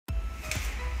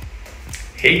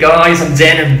Hey guys, I'm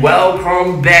Dan and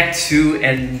welcome back to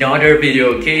another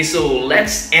video. Okay, so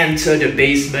let's enter the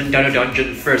basement dino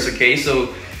dungeon first. Okay,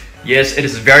 so yes, it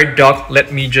is very dark.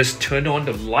 Let me just turn on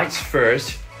the lights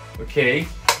first. Okay,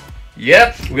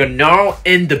 yep, we are now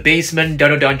in the basement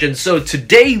dino dungeon. So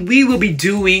today we will be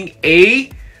doing a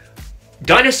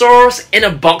dinosaurs in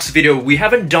a box video. We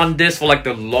haven't done this for like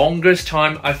the longest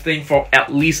time, I think for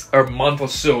at least a month or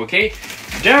so. Okay,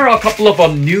 there are a couple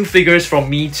of new figures for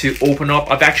me to open up.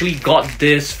 I've actually got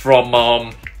this from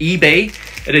eBay.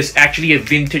 It is actually a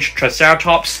vintage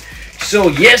Triceratops. So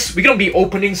yes, we're gonna be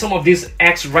opening some of these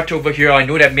eggs right over here. I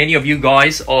know that many of you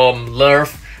guys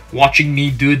love watching me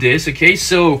do this. Okay,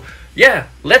 so yeah,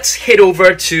 let's head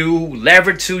over to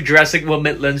level 2 Jurassic World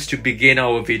Midlands to begin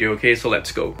our video. Okay, so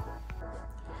let's go.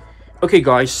 Okay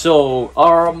guys, so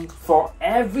for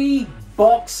every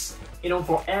box,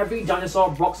 for every dinosaur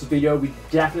box video, we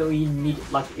definitely need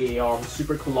like a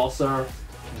super colossal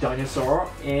dinosaur.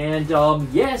 And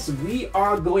yes, we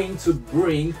are going to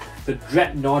bring the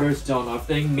Dreadnoughtus down. I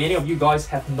think many of you guys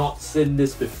have not seen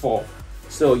this before.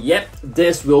 So yep,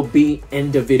 this will be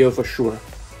in the video for sure.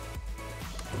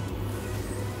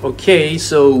 Okay,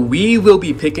 so we will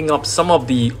be picking up some of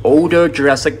the older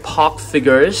Jurassic Park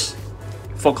figures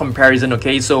for comparison.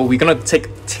 Okay, so we're gonna take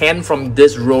 10 from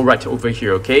this row right over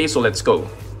here. Okay, so let's go.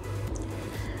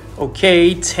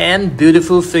 Okay, 10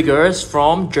 beautiful figures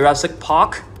from Jurassic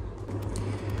Park.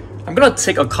 I'm gonna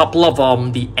take a couple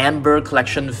of the Amber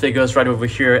collection figures right over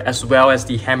here, as well as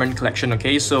the Hammond collection.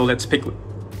 Okay, so let's pick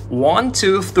 1,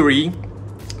 2, 3,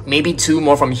 maybe 2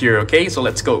 more from here. Okay, so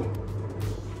let's go.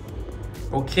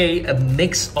 Okay, a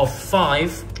mix of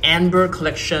 5 Amber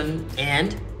collection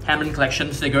and Hammond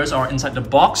collection figures are inside the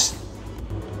box.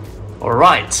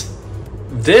 Alright,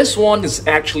 this one is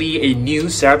actually a new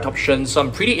Ceratopsian, so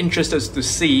I'm pretty interested to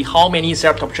see how many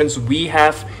Ceratopsians we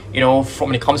have, from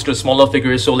when it comes to the smaller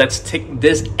figures. So let's take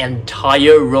this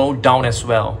entire row down as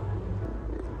well.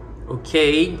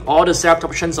 Okay, all the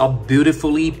Ceratopsians are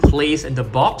beautifully placed in the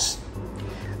box.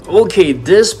 Okay,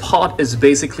 this part is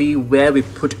basically where we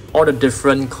put all the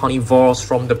different carnivores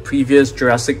from the previous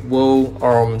Jurassic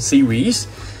World series.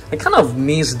 I kind of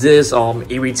miss this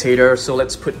irritator, so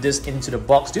let's put this into the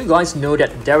box. Do you guys know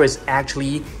that there is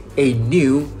actually a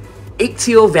new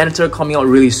Ichthyovenator coming out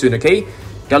really soon? Okay,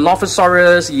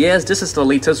 Dilophosaurus, yes, this is the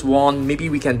latest one. Maybe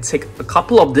we can take a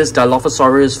couple of this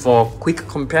Dilophosaurus for quick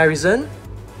comparison.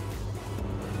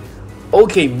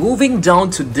 Okay, moving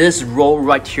down to this row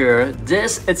right here,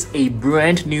 this is a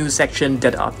brand new section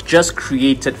that I've just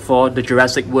created for the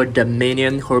Jurassic World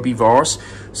Dominion herbivores.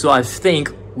 So I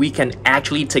think we can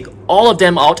actually take all of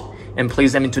them out and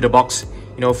place them into the box,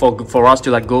 for us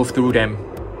to like go through them.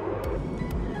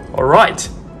 Alright,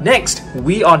 next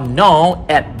we are now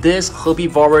at this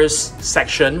herbivores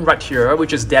section right here,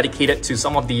 which is dedicated to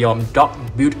some of the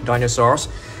dog-built dinosaurs.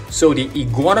 So the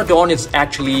Iguanodon is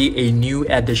actually a new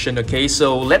addition. Okay,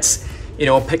 so let's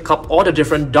pick up all the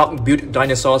different dog-built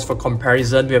dinosaurs for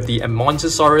comparison. We have the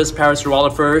Ammontosaurus,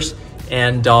 Parasaurolophus,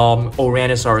 and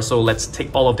Ouranosaurus. So let's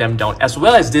take all of them down, as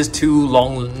well as these 2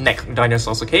 long neck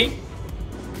dinosaurs.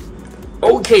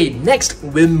 Okay, next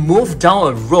we move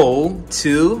down a row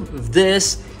to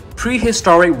this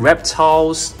prehistoric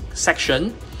reptiles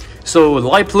section. So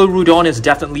Liopleurodon is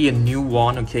definitely a new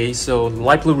one. Okay, so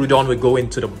Liopleurodon will go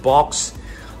into the box.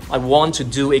 I want to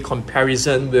do a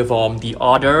comparison with the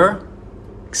other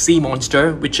sea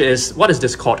monster, which is, what is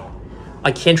this called?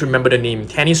 I can't remember the name.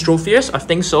 Tanystropheus, I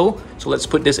think so. So let's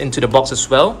put this into the box as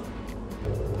well.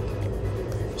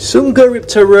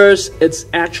 Sungaripterus, it's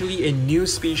actually a new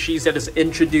species that is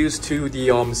introduced to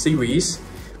the series,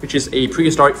 which is a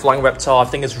prehistoric flying reptile. I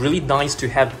think it's really nice to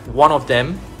have one of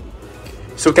them.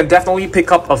 So we can definitely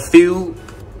pick up a few,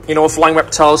 flying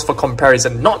reptiles for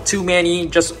comparison. Not too many,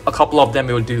 just a couple of them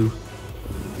will do.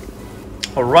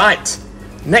 Alright,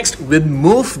 next we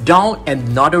move down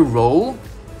another row.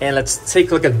 And let's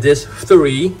take a look at these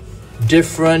 3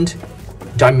 different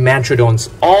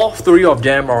Dimetrodons. All 3 of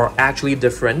them are actually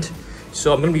different.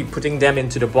 So I'm going to be putting them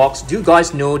into the box. Do you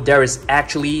guys know there is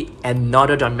actually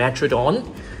another Dimetrodon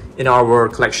in our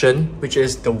collection, which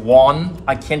is the one,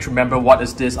 I can't remember what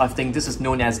is this. I think this is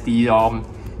known as the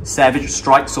Savage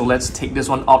Strike. So let's take this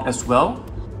one out as well.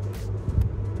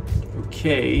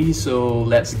 Okay, so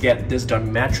let's get this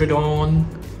Dimetrodon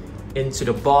into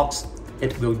the box.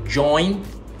 It will join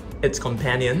its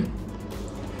companion.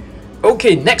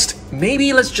 Okay, next,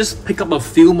 maybe let's just pick up a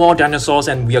few more dinosaurs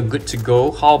and we are good to go.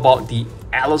 How about the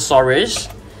Allosaurus?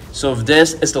 So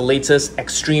this is the latest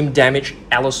extreme damage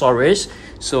Allosaurus.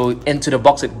 So into the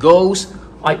box it goes.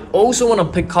 I also want to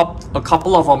pick up a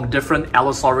couple of different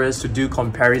Allosaurus to do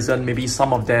comparison. Maybe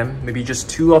some of them, maybe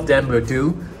just 2 of them will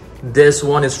do. This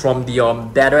one is from the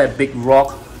Better at Big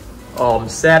Rock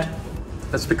set.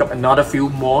 Let's pick up another few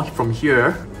more from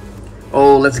here.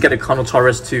 Oh, let's get a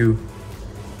Carnotaurus too.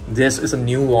 This is a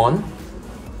new one.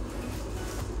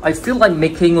 I feel like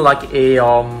making like a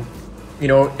you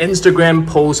know, Instagram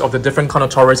post of the different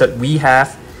Carnotaurus that we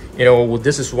have. You know,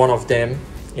 this is one of them.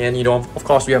 And you know, of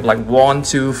course we have like 1,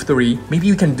 2, 3. Maybe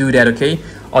you can do that, okay?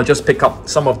 I'll just pick up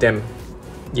some of them.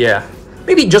 Yeah,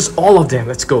 maybe just all of them.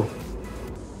 Let's go.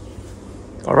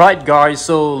 Alright guys,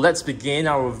 so let's begin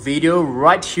our video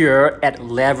right here at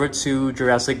Level 2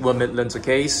 Jurassic World Midlands,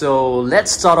 okay? So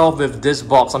let's start off with this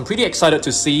box. I'm pretty excited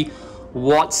to see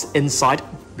what's inside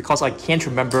because I can't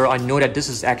remember. I know that this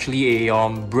is actually a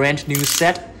brand new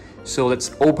set. So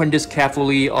let's open this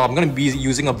carefully. I'm going to be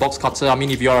using a box cutter. I mean,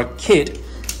 if you're a kid,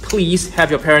 please have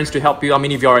your parents to help you. I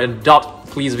mean, if you're an adult,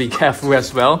 please be careful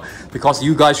as well, because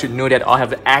you guys should know that I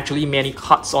have actually many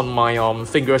cuts on my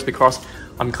fingers because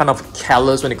I'm kind of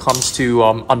careless when it comes to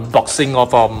unboxing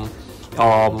of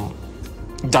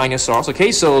dinosaurs.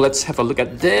 Okay, so let's have a look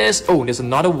at this. Oh, there's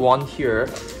another one here.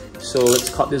 So let's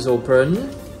cut this open.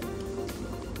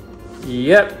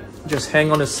 Yep, just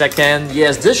hang on a second.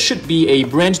 Yes, this should be a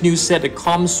brand new set that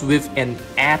comes with an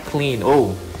airplane.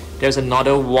 Oh, there's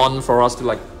another one for us to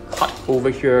like cut over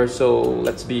here. So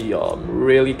let's be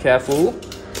really careful.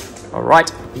 All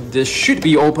right, this should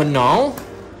be open now.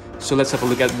 So let's have a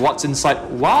look at what's inside.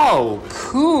 Wow,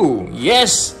 cool.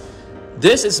 Yes,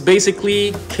 this is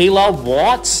basically Kayla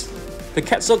Watts. The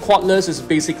Quetzalcoatlus is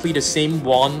basically the same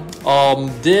one.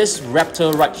 This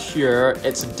raptor right here,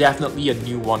 it's definitely a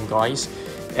new one, guys.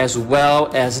 As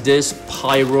well as this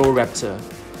Pyroraptor.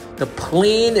 The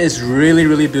plane is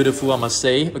really beautiful, I must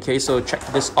say. Okay, so check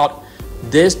this out.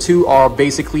 These 2 are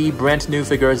basically brand new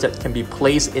figures that can be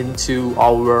placed into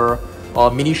our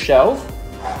mini shelf.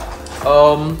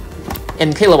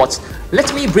 And kilowatts.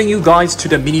 Let me bring you guys to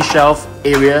the mini shelf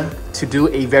area to do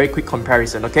a very quick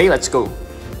comparison. Okay, let's go.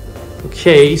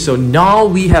 Okay, so now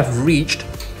we have reached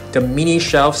the mini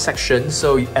shelf section.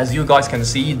 So as you guys can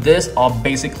see, these are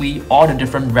basically all the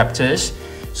different raptors.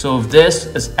 So this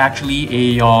is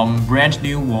actually a brand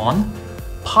new one.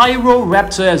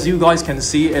 Pyroraptor, as you guys can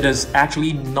see, it is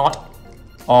actually not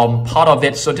part of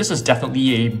it. So this is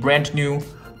definitely a brand new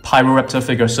Pyroraptor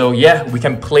figure. So yeah, we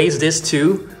can place this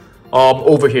too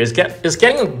over here. It's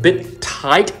getting a bit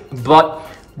tight, but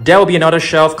there will be another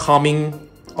shelf coming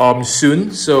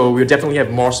soon. So we'll definitely have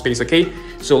more space, okay?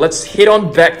 So let's head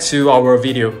on back to our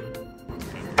video.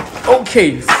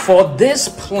 Okay, for this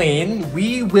plane,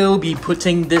 we will be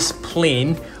putting this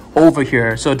plane over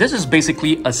here. So this is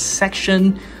basically a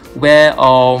section where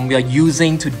we are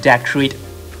using to decorate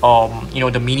you know,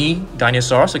 the mini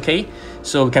dinosaurs, okay?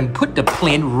 So we can put the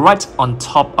plane right on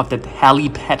top of the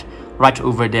helipad right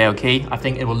over there, okay? I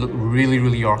think it will look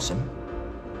really awesome.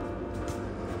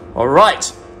 All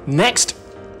right, next,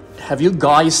 have you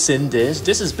guys seen this?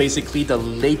 This is basically the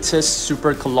latest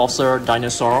Super Colossal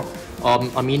Dinosaur.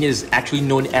 I mean, it is actually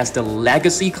known as the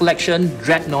Legacy Collection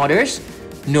Dreadnoughtus.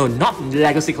 No, not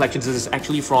Legacy Collections. This is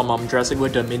actually from Jurassic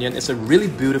World Dominion. It's a really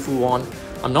beautiful one.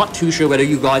 I'm not too sure whether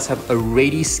you guys have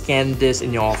already scanned this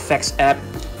in your Facts app.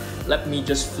 Let me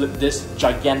just flip this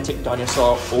gigantic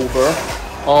dinosaur over.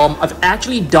 I've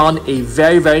actually done a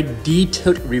very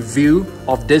detailed review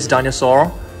of this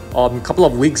dinosaur a couple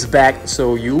of weeks back,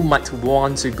 so you might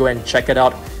want to go and check it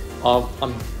out.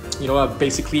 You know, I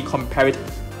basically compared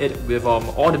it with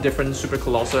all the different Super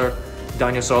Colossal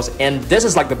dinosaurs, and this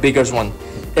is like the biggest one.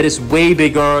 It is way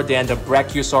bigger than the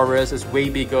Brachiosaurus. It's way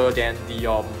bigger than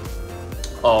the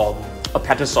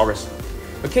Apatosaurus.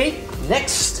 Okay,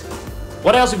 next,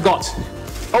 what else we got?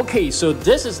 Okay, so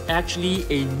this is actually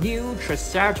a new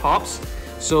Triceratops.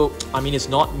 So I mean, it's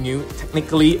not new.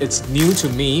 Technically, it's new to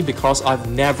me because I've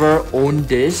never owned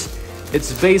this.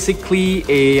 It's basically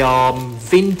a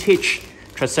vintage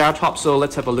Triceratops. So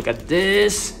let's have a look at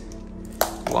this.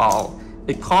 Wow,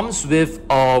 it comes with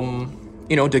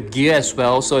you know, the gear as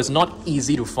well, so it's not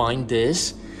easy to find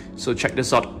this. So check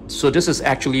this out. So this is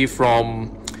actually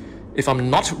from, if I'm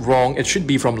not wrong, it should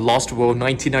be from Lost World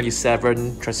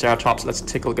 1997 Triceratops. Let's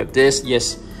take a look at this.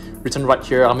 Yes, written right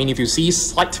here. I mean, if you see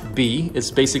Site B, it's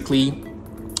basically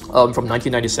from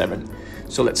 1997.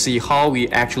 So let's see how we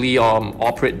actually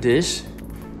operate this.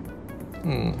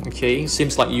 Okay,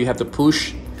 seems like you have to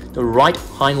push the right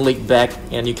hind leg back,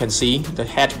 and you can see the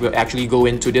head will actually go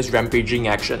into this rampaging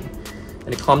action.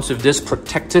 And it comes with this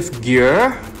protective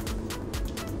gear.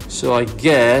 So I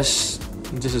guess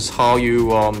this is how you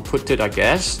put it, I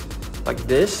guess, like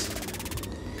this.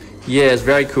 Yeah, it's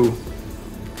very cool.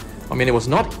 I mean, it was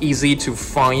not easy to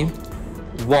find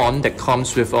one that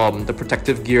comes with the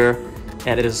protective gear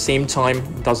and at the same time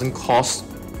doesn't cost,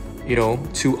 you know,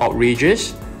 too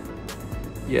outrageous.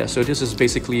 Yeah, so this is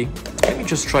basically, let me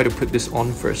just try to put this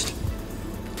on first.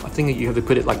 I think you have to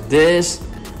put it like this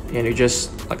and you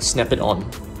just like snap it on.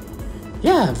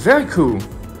 Yeah, very cool.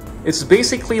 It's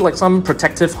basically like some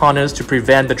protective harness to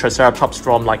prevent the Triceratops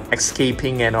from like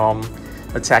escaping and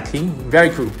attacking.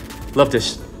 Very cool. Love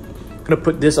this. Gonna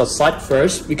put this aside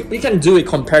first. We can do a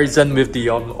comparison with the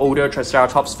older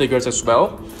Triceratops figures as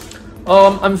well.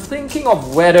 I'm thinking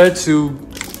of whether to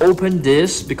open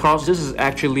this because this is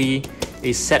actually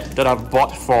a set that I've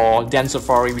bought for Dan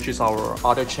Safari, which is our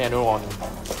other channel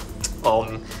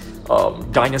on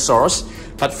dinosaurs.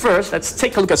 But first, let's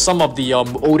take a look at some of the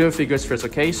older figures first,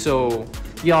 okay? So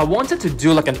yeah, I wanted to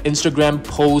do like an Instagram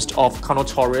post of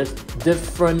Carnotaurus,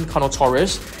 different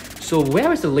Carnotaurus. So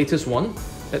where is the latest one?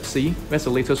 Let's see, where's the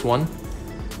latest one?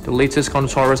 The latest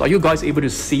Carnotaurus, are you guys able to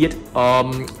see it?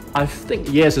 I think,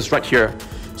 yes, it's right here.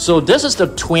 So this is the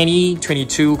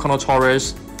 2022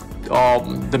 Carnotaurus,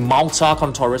 the Malta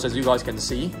Carnotaurus, as you guys can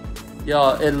see.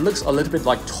 Yeah, it looks a little bit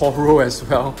like Toro as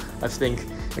well, I think.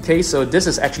 Okay, so this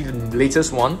is actually the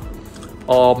latest one,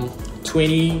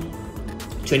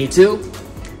 2022.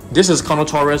 This is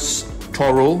Carnotaurus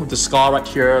Toro, the scar right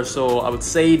here. So I would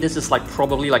say this is like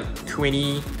probably like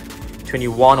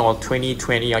 2021 or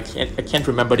 2020. I can't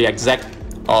remember the exact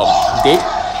date.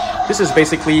 This is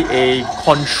basically a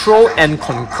Control and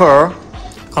Conquer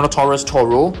Carnotaurus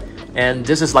Toro, and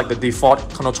this is like the default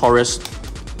Carnotaurus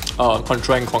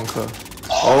Control and Conquer.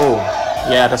 Oh,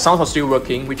 yeah, the sounds are still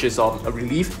working, which is a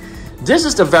relief. This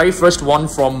is the very first one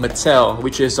from Mattel,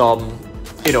 which is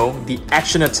you know, the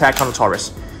Action Attack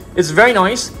Carnotaurus. It's very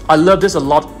nice. I love this a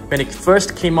lot. When it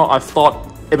first came out, I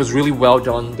thought it was really well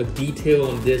done. The detail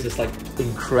on this is like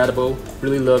incredible.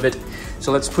 Really love it.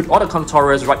 So let's put all the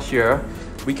Carnotaurus right here.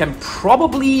 We can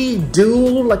probably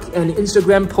do like an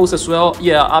Instagram post as well.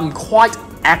 Yeah, I'm quite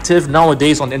active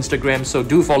nowadays on Instagram, so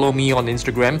do follow me on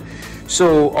Instagram.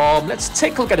 So let's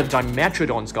take a look at the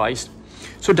Dimetrodons, guys.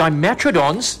 So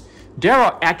Dimetrodons, there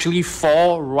are actually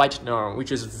 4 right now,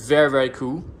 which is very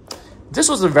cool. This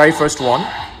was the very first one.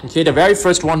 Okay, the very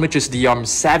first one, which is the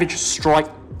Savage Strike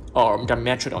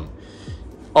Dimetrodon.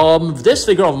 This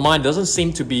figure of mine doesn't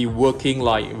seem to be working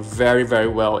like very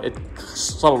well. It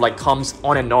sort of like comes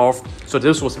on and off. So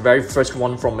this was the very first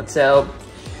one from Mattel,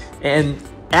 and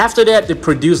after that they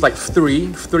produced like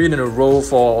three in a row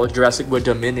for Jurassic World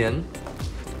Dominion.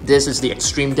 This is the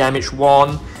extreme damage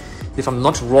one. If I'm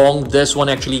not wrong, this one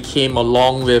actually came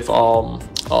along with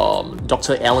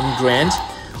Dr. Alan Grant.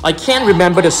 I can't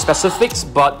remember the specifics,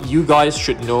 but you guys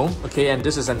should know. Okay, and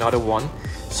this is another one.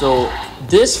 So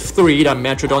these 3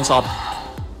 Dimetrodons are...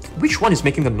 Which one is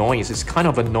making the noise? It's kind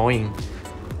of annoying.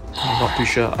 I'm not too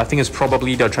sure. I think it's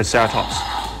probably the Triceratops.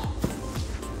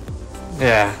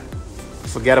 Yeah,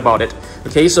 forget about it.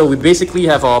 Okay, so we basically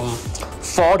have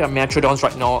 4 Dimetrodons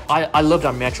right now. I love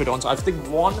Dimetrodons. I think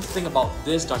one thing about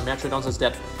this Dimetrodons is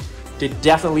that they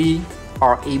definitely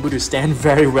are able to stand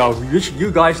very well, which you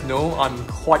guys know I'm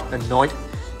quite annoyed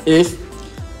if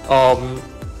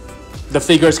the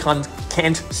figures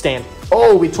can't stand.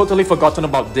 Oh, we totally forgotten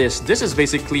about this. This is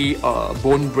basically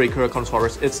Bone Breaker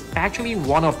Carnotaurus. It's actually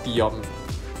one of the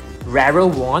rarer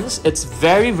ones. It's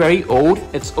very old.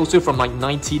 It's also from like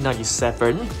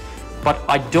 1997, but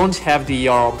I don't have the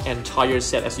entire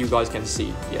set, as you guys can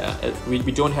see. Yeah,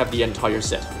 we don't have the entire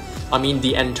set. I mean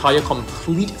the entire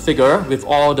complete figure with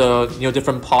all the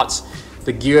different parts.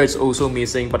 The gear is also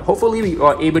missing, but hopefully we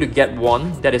are able to get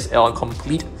one that is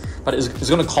complete, but it's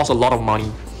going to cost a lot of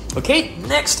money. Okay,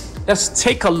 next, let's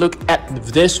take a look at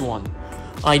this one.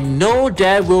 I know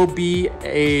there will be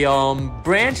a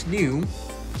brand new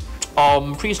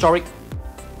prehistoric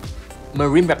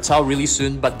marine reptile really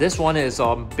soon, but this one is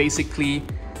basically,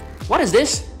 what is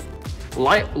this?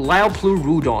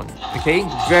 Liopleurodon. Okay,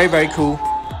 very cool.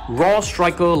 Raw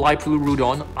Striker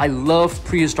Liopleurodon. I love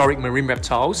prehistoric marine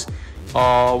reptiles.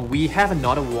 We have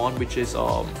another one, which is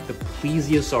the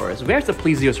Plesiosaurus. Where's the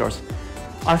Plesiosaurus?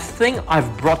 I think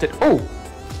I've brought it. Oh,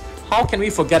 how can we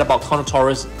forget about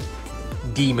Carnotaurus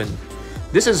Demon?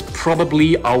 This is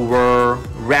probably our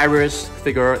rarest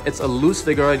figure. It's a loose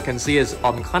figure. You can see it's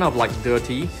kind of like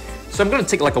dirty. So I'm going to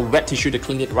take like a wet tissue to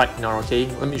clean it right now, okay?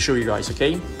 Let me show you guys,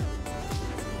 okay?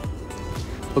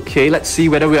 Okay, let's see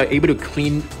whether we are able to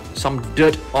clean some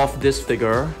dirt off this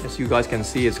figure. As you guys can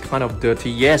see, it's kind of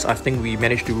dirty. Yes, I think we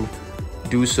managed to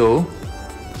do so.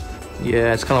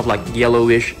 Yeah, it's kind of like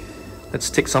yellowish. Let's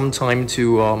take some time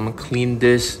to clean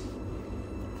this.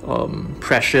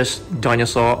 precious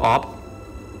dinosaur up.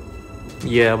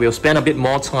 Yeah, we'll spend a bit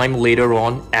more time later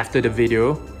on after the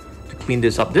video to clean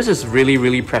this up. This is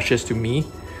really precious to me.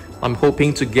 I'm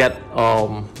hoping to get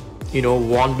you know,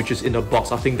 one which is in a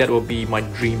box. I think that will be my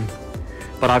dream,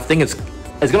 but I think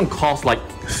it's gonna cost like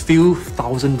few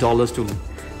 $1,000s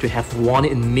to have one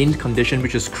in mint condition,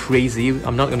 which is crazy.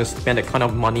 I'm not gonna spend that kind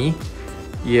of money.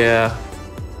 Yeah,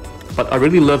 but I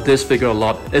really love this figure a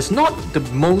lot. It's not the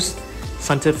most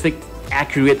scientific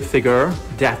accurate figure,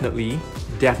 definitely,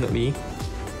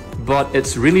 but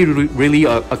it's really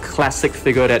a classic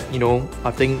figure that, you know,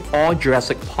 I think all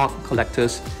Jurassic Park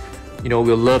collectors, you know,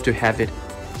 will love to have it.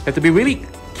 You have to be really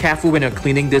careful when you're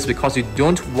cleaning this because you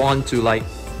don't want to, like,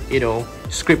 you know,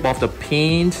 scrape off the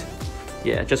paint.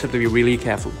 Yeah, just have to be really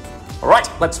careful. All right,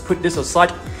 let's put this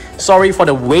aside. Sorry for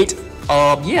the wait.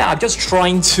 Yeah, I'm just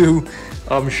trying to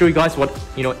show you guys what,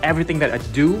 you know, everything that I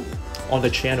do on the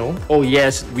channel. Oh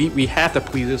yes, we have the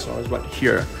plesiosaurus right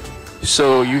here.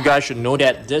 So you guys should know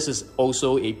that this is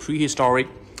also a prehistoric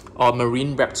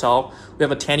marine reptile. We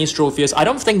have a Tanystropheus. I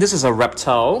don't think this is a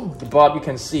reptile, but you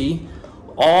can see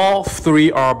all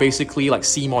three are basically like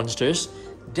sea monsters.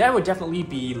 There will definitely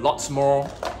be lots more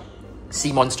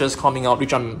sea monsters coming out,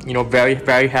 which I'm, you know,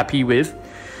 very happy with.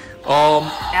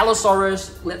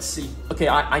 Allosaurus, let's see. Okay,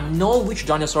 I know which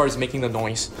dinosaur is making the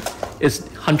noise. It's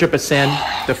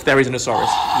 100% the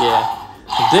Therizinosaurus. Yeah,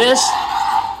 this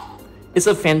is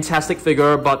a fantastic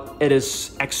figure, but it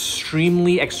is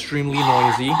extremely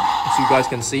noisy, as you guys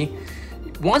can see.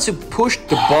 Once you push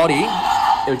the body,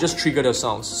 it will just trigger the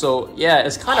sounds. So yeah,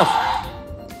 it's kind of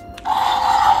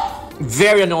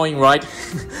very annoying, right?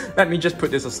 Let me just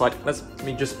put this aside. Let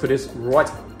me just put this right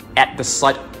at the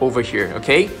side over here,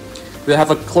 okay? We'll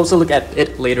have a closer look at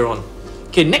it later on.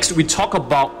 Okay, next we talk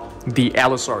about the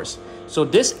Allosaurus. So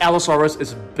this Allosaurus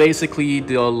is basically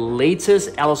the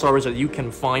latest Allosaurus that you can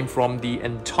find from the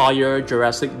entire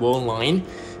Jurassic World line.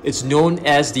 It's known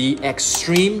as the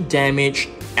Extreme Damage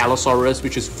Allosaurus,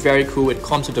 which is very cool. It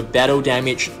comes with a battle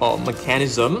damage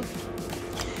mechanism,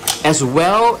 as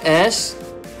well as,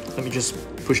 let me just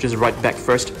push this right back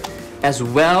first, as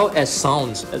well as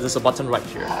sounds. There's a button right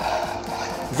here.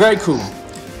 Very cool.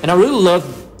 And I really love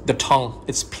the tongue.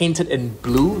 It's painted in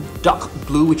blue, dark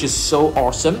blue, which is so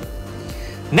awesome.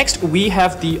 Next, we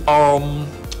have the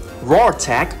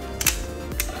Roartech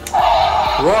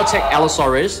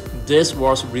Allosaurus. This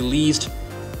was released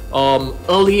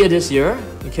earlier this year.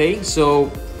 Okay,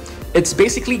 so it's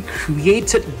basically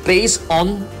created based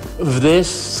on this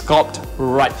sculpt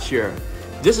right here.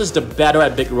 This is the Battle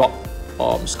at Big Rock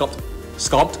sculpt.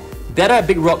 Battle at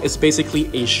Big Rock is basically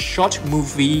a short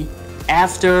movie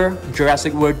after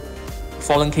Jurassic World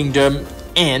Fallen Kingdom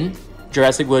and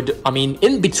Jurassic World, I mean,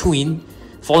 in between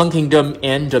Fallen Kingdom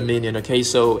and Dominion, okay?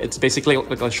 So it's basically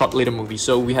like a short little movie.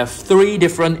 So we have 3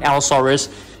 different Allosaurus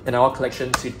in our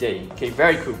collection today. Okay,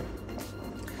 very cool.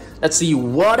 Let's see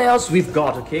what else we've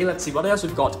got, okay? Let's see what else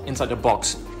we've got inside the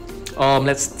box.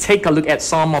 Let's take a look at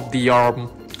some of the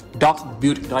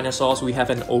dark-built dinosaurs. We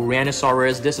have an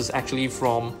Ouranosaurus. This is actually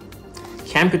from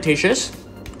Camp Cretaceous.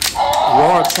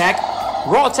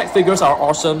 Roartech figures are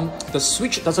awesome. The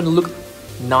switch doesn't look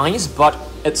nice, but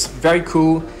it's very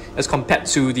cool as compared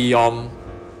to the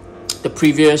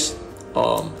previous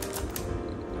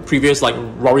like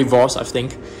Rorivores, I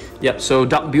think. Yep. So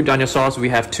dark-built dinosaurs. We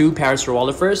have 2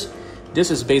 Parasaurolophers. This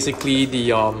is basically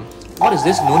the what is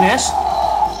this known as?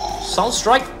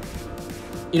 Soundstrike.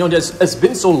 You know, it's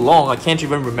been so long, I can't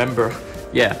even remember.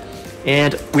 Yeah.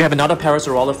 And we have another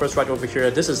Parasaurolophus right over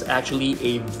here. This is actually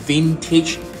a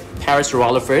vintage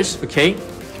Parasaurolophus, okay?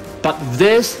 But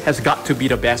this has got to be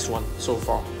the best one so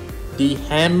far. The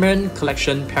Hammond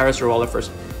Collection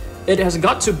Parasaurolophus. It has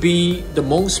got to be the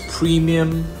most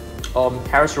premium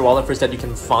Parasaurolophus that you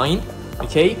can find,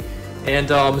 okay? And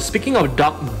speaking of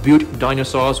dark-built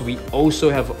dinosaurs, we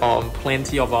also have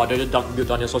plenty of other dark-built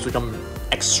dinosaurs, which I'm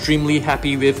extremely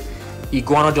happy with.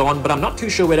 Iguanodon, but I'm not too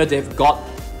sure whether they've got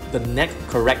the neck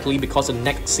correctly because the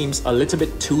neck seems a little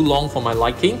bit too long for my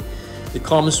liking. It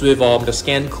comes with the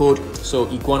scan code, so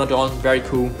Iguanodon, very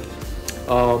cool.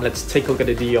 Let's take a look at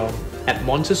the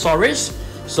Edmontosaurus.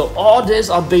 So all these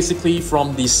are basically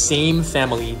from the same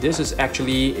family. This is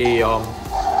actually a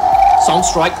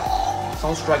Soundstrike,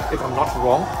 if I'm not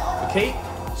wrong. Okay,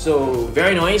 so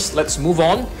very nice. Let's move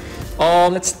on.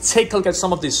 Let's take a look at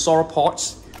some of the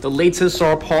sauropods. The latest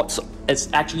sauropods is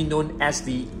actually known as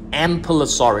the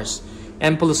Ampulosaurus.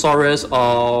 Ampulosaurus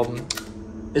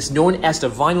is known as the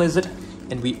vine lizard,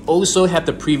 and we also have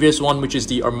the previous one, which is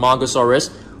the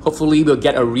Armagosaurus. Hopefully we'll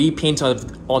get a repaint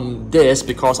on this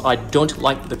because I don't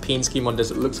like the paint scheme on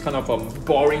this. It looks kind of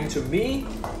boring to me.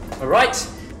 All right,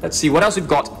 let's see what else we've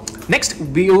got. Next,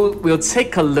 we'll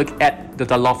take a look at the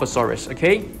Dilophosaurus,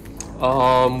 okay?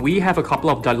 We have a couple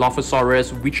of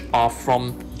Dilophosaurus which are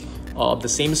from the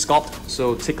same sculpt.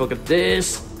 So take a look at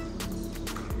this.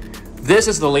 This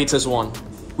is the latest one,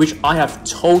 which I have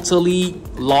totally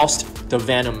lost the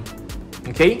venom,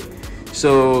 okay?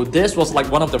 So this was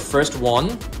like one of the first one,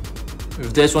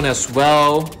 with this one as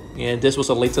well, and this was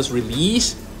the latest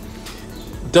release.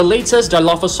 The latest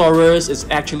Dilophosaurus is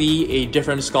actually a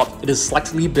different sculpt. It is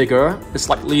slightly bigger, it's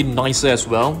slightly nicer as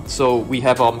well. So we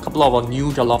have a couple of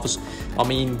new Dilophosaurus. I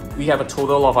mean, we have a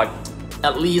total of like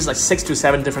at least like 6 to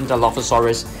 7 different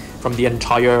Dilophosaurus from the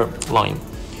entire line.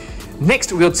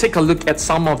 Next, we'll take a look at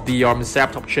some of the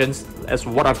Ceratops as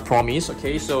what I've promised.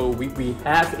 Okay, so we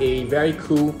have a very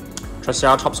cool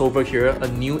Triceratops over here, a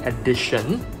new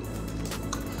addition.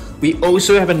 We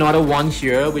also have another one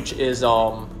here, which is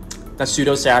the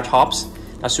Pseudoceratops.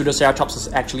 The Pseudoceratops is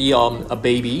actually a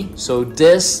baby. So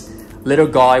this little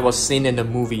guy was seen in the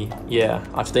movie. Yeah,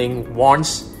 I think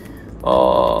once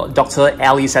Dr.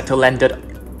 Ali Setter landed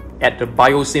at the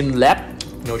Biosim lab.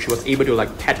 You know, she was able to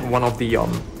like pet one of the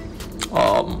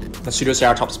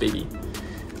Pseudoceratops baby.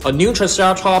 A new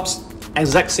Triceratops,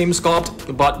 exact same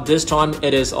sculpt, but this time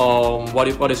it is what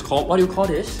do you call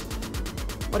this?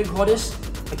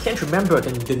 I can't remember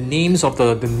the names of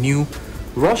the new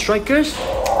Raw Strikers.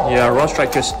 Yeah, Raw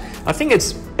Strikers. I think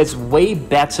it's way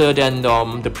better than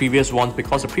the previous ones,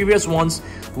 because the previous ones,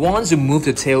 once you move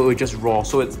the tail, it's just raw,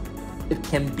 so it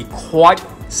can be quite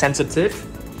sensitive.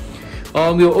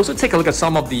 We'll also take a look at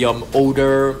some of the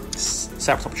older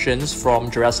Ceratops from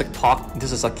Jurassic Park.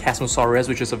 This is a Chasmosaurus,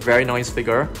 which is a very nice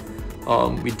figure.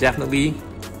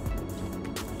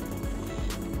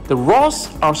 The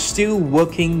ROS are still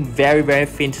working very, very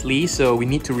faintly, so we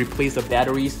need to replace the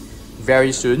batteries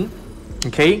very soon.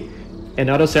 Okay,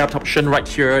 another Ceratops right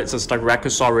here is a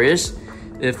Styracosaurus.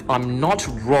 If I'm not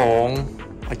wrong,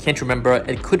 I can't remember,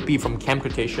 it could be from Camp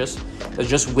Cretaceous. There's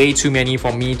just way too many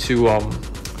for me to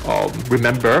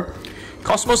remember.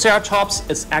 Cosmoceratops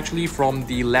is actually from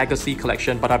the Legacy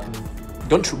collection, but I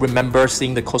don't remember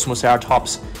seeing the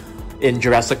Cosmoceratops in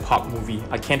Jurassic Park movie.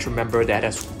 I can't remember that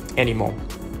anymore.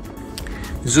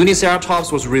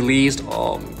 Zuniceratops was released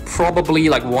probably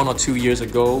like 1 or 2 years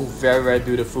ago. Very, very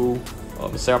beautiful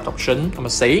Ceratops, I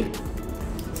must say.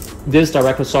 This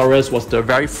Styracosaurus was the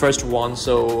very first one,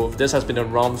 so this has been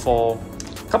around for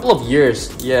a couple of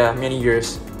years. Yeah, many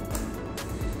years.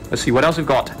 Let's see what else we've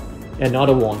got.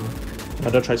 Another one,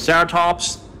 another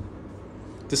Triceratops.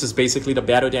 This is basically the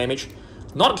battle damage.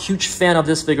 Not a huge fan of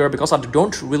this figure because I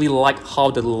don't really like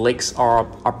how the legs are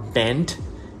bent.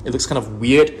 It looks kind of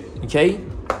weird. Okay,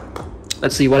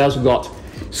 let's see what else we got.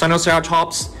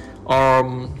 Sinoceratops,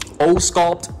 old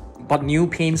sculpt but new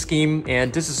paint scheme,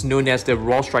 and this is known as the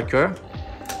Raw Striker.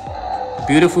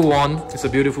 Beautiful one. It's a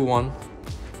beautiful one.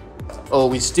 Oh,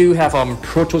 we still have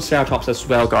Protoceratops as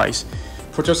well, guys.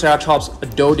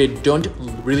 Protoceratops, though they don't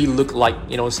really look like,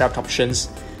 you know, Ceratopsians,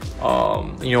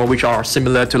 you know, which are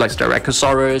similar to like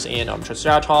Styracosaurus and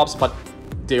Triceratops, but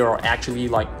they are actually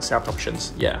like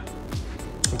Ceratopsians. Yeah.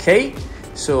 Okay,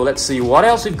 so let's see what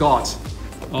else we got.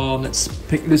 Let's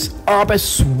pick this up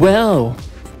as well.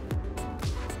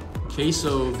 Okay,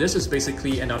 so this is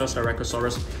basically another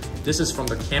Styracosaurus. This is from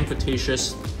the Camp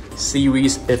Cretaceous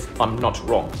series, if I'm not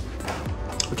wrong.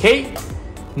 Okay,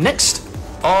 next,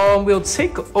 we'll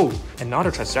take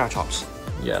another Triceratops.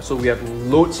 Yeah, so we have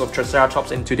loads of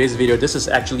Triceratops in today's video. This is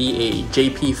actually a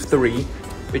JP3,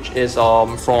 which is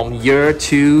from year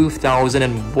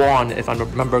 2001, if I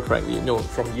remember correctly. No,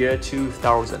 from year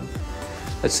 2000.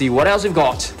 Let's see what else we've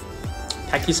got.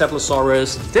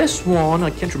 Pachycephalosaurus. This one, I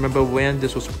can't remember when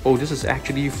this was. Oh, this is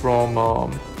actually from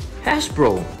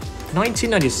Hasbro,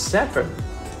 1997.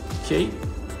 Okay.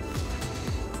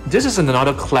 This is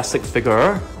another classic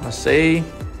figure, I must say.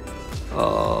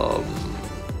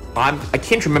 I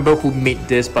can't remember who made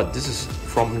this, but this is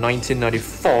from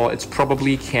 1994. It's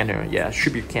probably Kenner. Yeah, it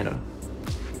should be Kenner.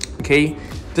 Okay,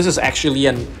 this is actually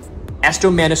an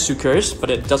Astromanosuchus, but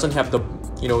it doesn't have the,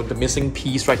 you know, the missing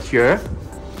piece right here.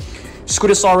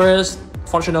 Scutosaurus,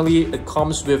 fortunately, it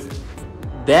comes with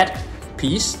that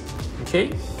piece.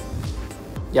 Okay.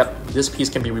 Yep, this piece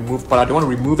can be removed, but I don't want to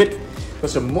remove it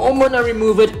because the moment I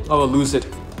remove it, I will lose it.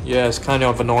 Yeah, it's kind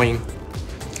of annoying.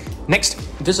 Next,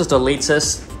 this is the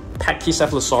latest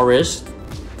Pachycephalosaurus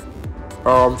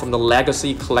from the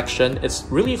Legacy collection. It's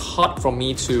really hard for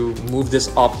me to move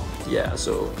this up. Yeah,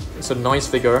 so it's a nice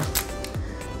figure.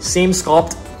 Same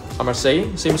sculpt, I must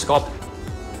say, same sculpt.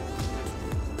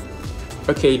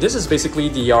 Okay, this is basically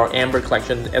the Amber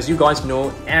collection. As you guys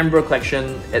know, Amber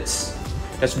collection,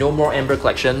 there's no more Amber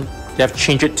collection. They have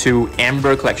changed it to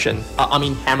Amber collection.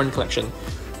 Hammond collection,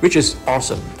 which is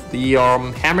awesome. The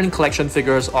Hammond collection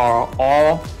figures are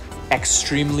all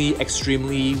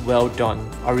extremely well done.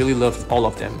 I really love all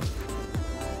of them.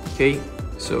 Okay,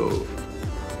 so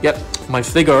yep, my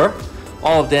figure,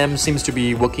 all of them seems to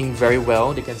be working very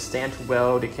well. They can stand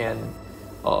well. They can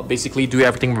basically do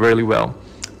everything really well.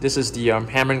 This is the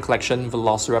Hammond collection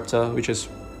Velociraptor, which is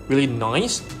really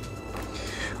nice.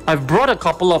 I've brought a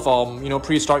couple of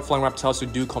prehistoric flying reptiles to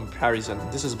do comparison.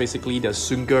 This is basically the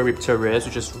Sungaripteres,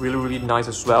 which is really nice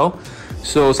as well.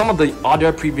 So some of the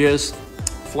other previous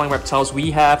flying reptiles we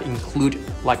have include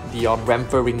like the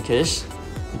Rhamphorhynchus,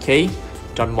 okay,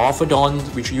 Dimorphodon,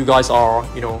 which you guys are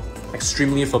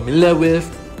extremely familiar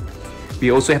with. We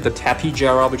also have the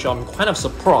Tapejara, which I'm kind of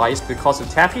surprised because the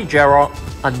Tapejara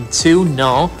until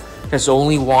now has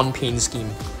only one paint scheme.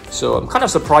 So I'm kind of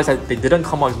surprised that they didn't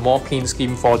come out with more paint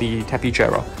scheme for the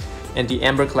Tapejara. And the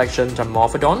Amber collection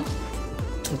Dimorphodon.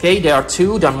 Okay, there are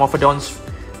two Dimorphodons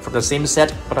from the same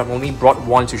set, but I've only brought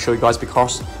one to show you guys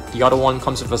because the other one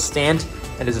comes with a stand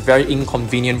and it's very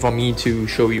inconvenient for me to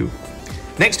show you.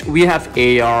 Next, we have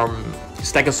a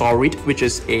Stegosaurid, which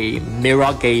is a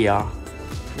Miragaea.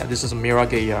 Yeah, this is a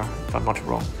Miragaea, if I'm not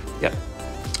wrong. Yeah,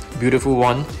 beautiful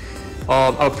one.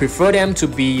 I would prefer them to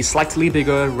be slightly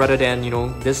bigger rather than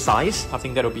this size. I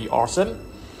think that would be awesome.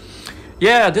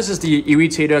 Yeah, this is the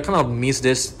Irritator. I kind of miss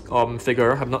this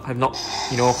figure. Have not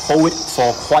hold it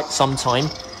for quite some time.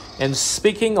 And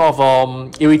speaking of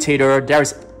Irritator, there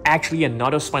is actually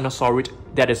another Spinosaurid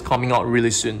that is coming out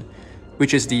really soon,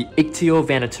 which is the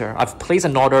Ichthyovanator. I've placed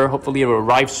an order. Hopefully it will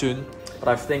arrive soon, but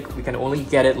I think we can only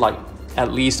get it like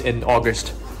at least in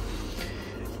August.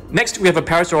 Next, we have a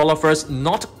Parasaurolophus.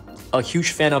 Not a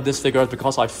huge fan of this figure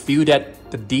because I feel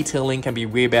that the detailing can be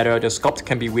way better, the sculpt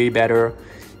can be way better,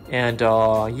 and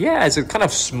yeah, it's kind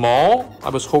of small. I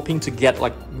was hoping to get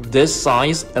like this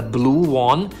size, a blue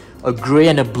one, a gray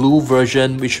and a blue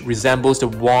version which resembles the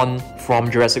one from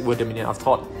Jurassic World Dominion. I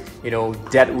thought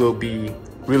that will be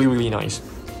really nice,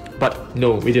 but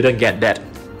no, we didn't get that.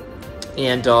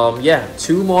 And yeah,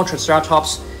 two more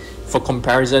Triceratops for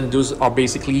comparison. Those are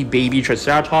basically baby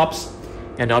Triceratops.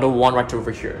 Another one right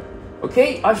over here.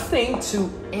 Okay, I think to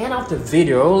end off the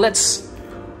video,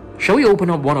 shall we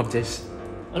open up one of this?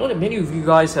 I know that many of you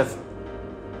guys have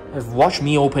watched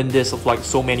me open this like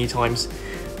so many times,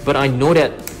 but I know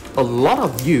that a lot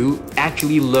of you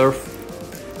actually love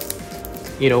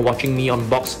watching me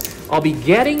unbox. I'll be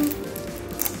getting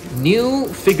new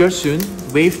figures soon,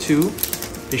 Wave 2.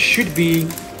 They should be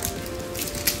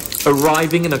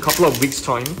arriving in a couple of weeks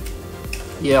time.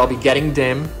 Yeah, I'll be getting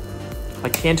them. I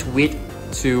can't wait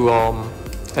to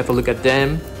have a look at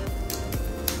them.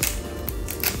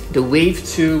 The Wave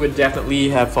 2 will definitely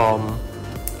have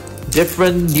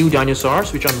different new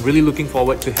dinosaurs, which I'm really looking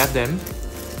forward to have them.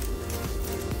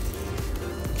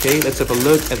 Okay, let's have a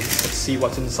look and let's see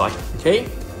what's inside. Okay.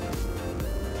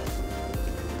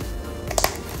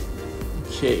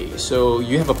 Okay, so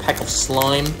you have a pack of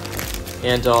slime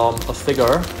and a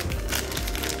figure.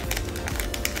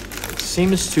 It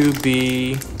seems to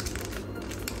be.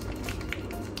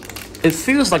 It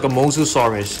feels like a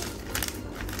Mosasaurus.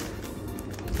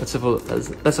 Let's have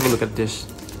a look at this.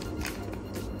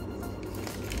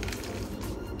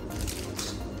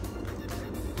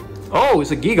 Oh, it's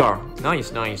a Gigar.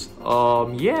 Nice.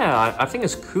 Yeah, I think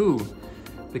it's cool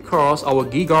because our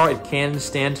Gigar, it can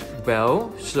stand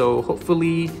well. So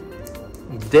hopefully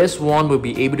this one will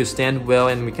be able to stand well,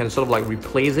 and we can sort of like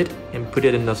replace it and put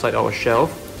it inside our shelf.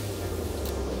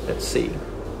 Let's see.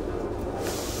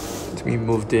 Let me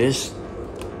move this.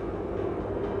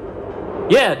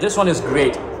 Yeah, this one is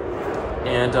great.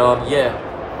 And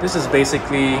yeah, this is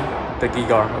basically the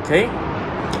Gigar, okay?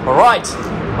 Alright,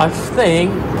 I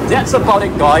think that's about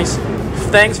it, guys.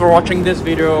 Thanks for watching this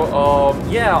video.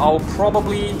 Yeah, I'll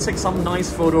probably take some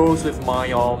nice photos with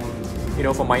my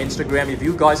for my Instagram. If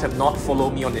you guys have not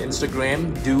followed me on the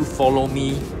Instagram, do follow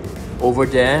me over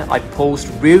there. I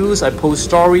post reels, I post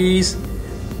stories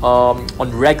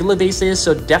on regular basis,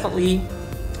 so definitely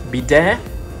be there.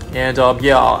 And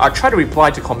yeah, I'll try to reply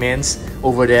to comments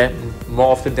over there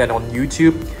more often than on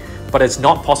YouTube, but it's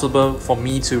not possible for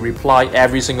me to reply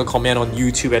every single comment on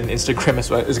YouTube and Instagram as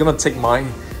well. It's gonna take my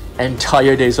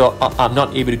entire day, so I'm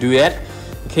not able to do that.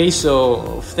 Okay,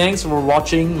 so thanks for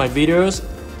watching my videos.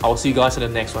 I'll see you guys in the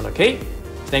next one. Okay,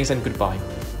 thanks and goodbye.